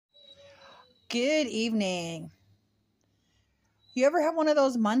Good evening. You ever have one of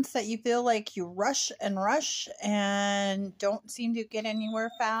those months that you feel like you rush and don't seem to get anywhere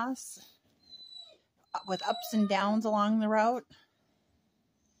fast with ups and downs along the route?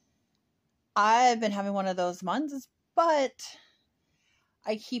 I've been having one of those months, but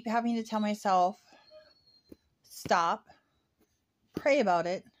I keep having to tell myself, stop, pray about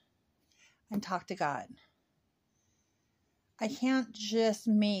it, and talk to God. I can't just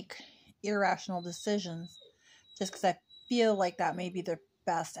make irrational decisions just because I feel like that may be the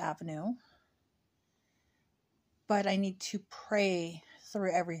best avenue. But I need to pray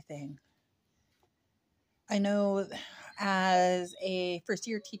through everything. I know as a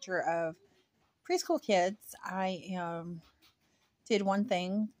first-year teacher of preschool kids, I did one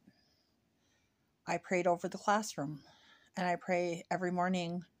thing. I prayed over the classroom. And I pray every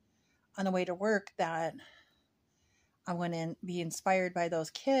morning on the way to work that I'm going to be inspired by those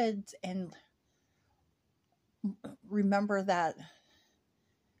kids and remember that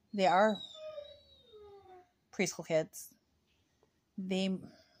they are preschool kids. They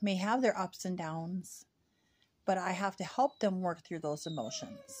may have their ups and downs, but I have to help them work through those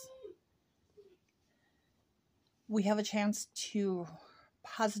emotions. We have a chance to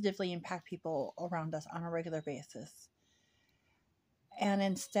positively impact people around us on a regular basis. And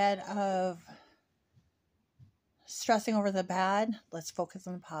instead of stressing over the bad, let's focus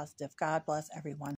on the positive. God bless everyone.